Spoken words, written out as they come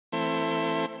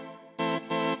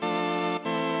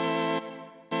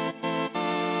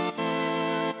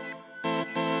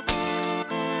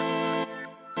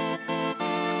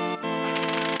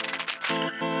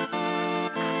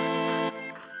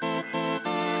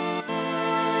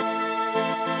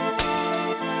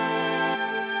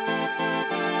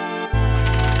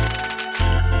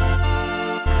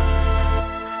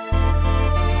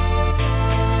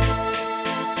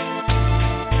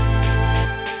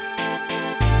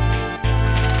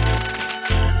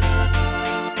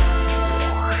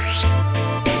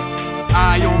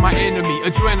my enemy.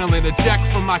 Adrenaline eject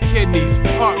from my kidneys.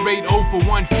 Heart rate over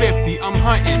 150, I'm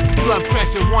hunting. Blood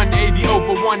pressure 180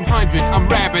 over 100. I'm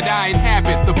rabid, I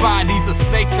inhabit the bodies of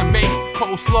snakes and make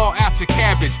coleslaw out your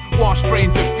cabbage. Wash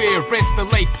brains of fear, rinse the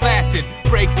lake placid.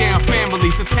 Break down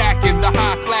families, attacking the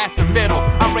high class and middle.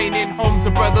 I reign in homes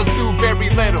and brothers do very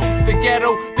little. The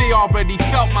ghetto, they already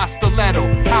felt my stiletto.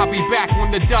 I'll be back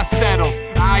when the dust settles.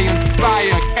 I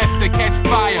inspire, catch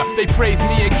fire. They praise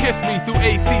me and kiss me through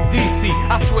AC/DC.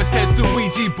 I twist heads through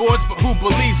Ouija boards, but who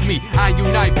believes me? I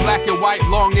unite black and white,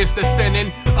 long is the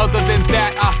sinning. Other than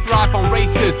that, I thrive on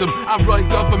racism. I run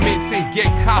governments and get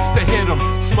cops to hit them.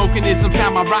 Smoking isms, how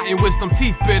my rotten wisdom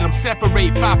teeth bit them.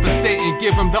 Separate 5% and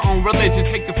give them their own religion.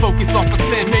 Take the focus off of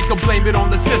sin, make them blame it on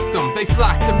the system. They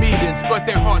flock to meetings, but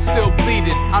their heart's still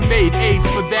bleeding. I made AIDS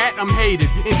for that, I'm hated.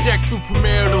 Inject through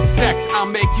premarital sex, I'll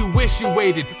make you wish you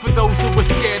waited. For those who were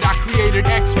scared, I created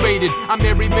X-rated. I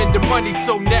marry men to money,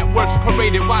 so networks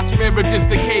paraded. Watch marriages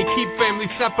decay, keep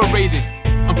families separated.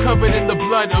 I'm covered in the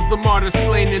blood of the martyrs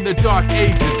slain in the dark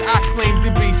ages. I claim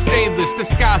to be stainless,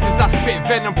 disguises I spit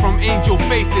venom from angel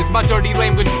faces. My dirty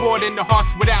language poured into hearts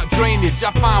without drainage.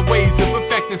 I find ways of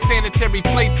affecting sanitary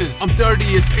places. I'm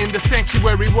dirtiest in the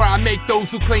sanctuary where I make those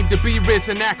who claim to be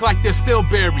risen act like they're still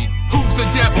buried. Who's the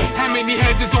devil? How many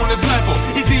heads is on his level?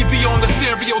 Is he beyond the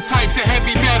stereotypes of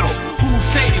heavy metal? Who's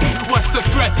Satan? What's the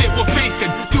threat that we're facing?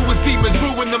 Do his demons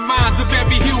ruin the minds of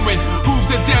every human? Who's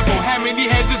the devil? How many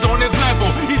heads is on his level?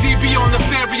 Is he beyond the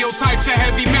stereotypes of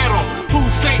heavy metal?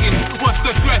 Who's Satan? What's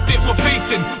the threat that we're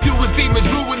facing? Do his demons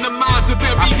ruin the minds of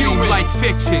every human? I seem like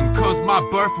fiction, cause my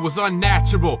birth was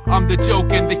unnatural. I'm the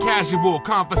joke and the casual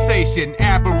conversation.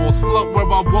 Admirals float where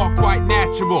I walk quite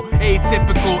natural.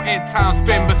 Atypical, at times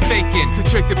been mistaken to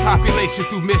trick the population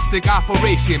through mystic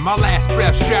operation. My last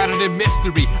breath shrouded in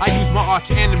mystery. I use my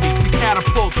arch enemy to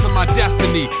catapult to my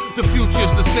destiny. The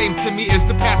future's the same to me as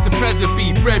the past and present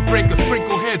be. Bread breaker,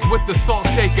 sprinkle heads with the salt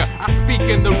shaker. I speak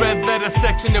in the red letter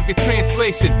section of your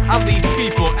translation. I lead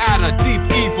people out of deep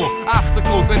evil,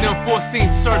 obstacles and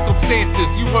unforeseen circumstances.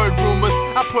 You heard rumors,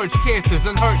 I purge cancers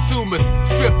and hurt tumors.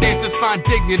 Strip dancers find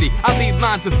dignity, I lead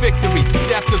lines of victory.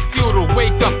 Death is futile,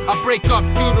 wake up, I break up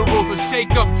funerals and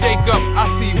shake up Jacob. I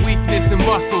see weakness in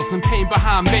muscles and pain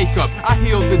behind makeup. I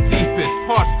heal the deepest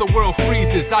parts the world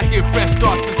freezes. I give fresh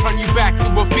thoughts to turn you back to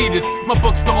a fetus. My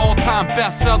book's the all-time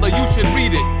bestseller, you should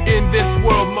read it. In this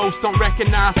world most don't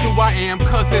recognize who I am,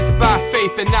 cause it's by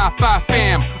faith and not by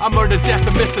fam. I murder death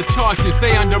and miss the charges,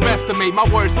 they underestimate. My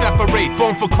word separates,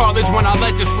 born for college when I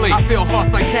legislate. I feel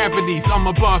hearts like cavities, I'm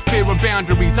above fear of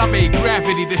boundaries. I made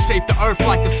gravity to shape the earth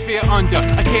like a sphere under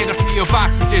a canopy of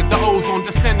oxygen. The ozone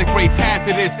disintegrates,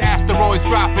 hazardous asteroids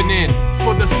dropping in.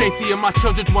 For the safety of my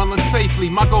children dwelling safely,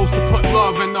 my goal's to put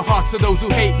love in the hearts of those who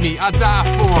hate me. I die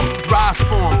for them, rise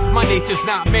for them. My nature's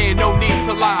not man, no need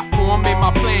to lie for them. In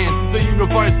my plan, the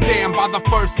universe damned by the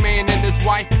first man and his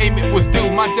wife. Payment was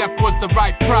due, my death was the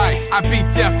right price. I beat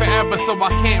death forever so I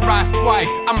can't rise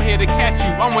twice. I'm here to catch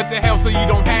you, I went to hell so you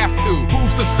don't have to.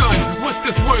 Who's the sun? What's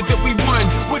this word that we won?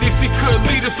 What if he could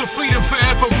lead us where freedom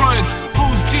forever runs?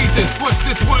 Who's Jesus? What's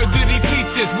this word that he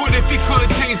teaches? What if he could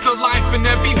change the life in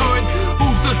every hood?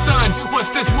 Who's the sun?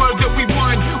 What's this word that we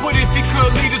won? What if he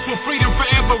could lead us where freedom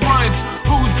forever runs?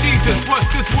 Who's Jesus? What's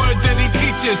this word that he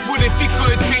teaches? What if he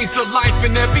could change the life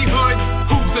in every hood?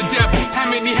 Who's the devil?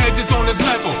 How many heads is on his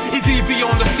level? Is he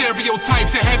beyond the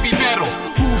stereotypes of heavy metal?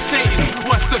 Who's Satan?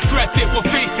 What's the threat that we're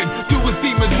facing? Do his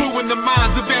demons ruin the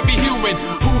minds of every human?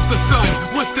 Who's the sun?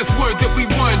 What's this word that we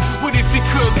won? What if he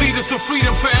could lead us where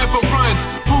freedom forever runs?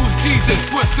 Who's Jesus?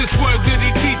 What's this word that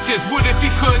he teaches? What if he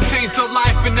could change the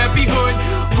life in every hood?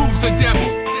 Who's the devil?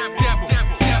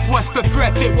 What's the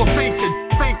threat that we're facing?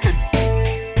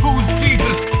 Who's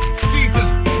Jesus?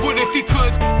 What if he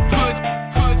could?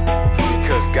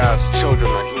 Because God's children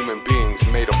are human beings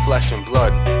made of flesh and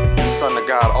blood. The Son of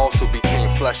God also became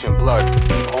flesh and blood.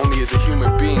 Only as a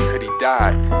human being could he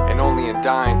die, and only in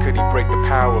dying could he break the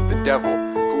power of the devil,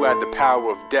 who had the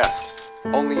power of death.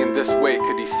 Only in this way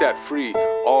could he set free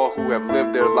all who have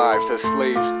lived their lives as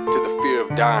slaves to the fear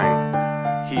of dying.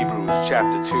 Hebrews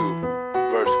chapter 2,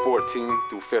 verse 14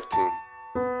 through 15.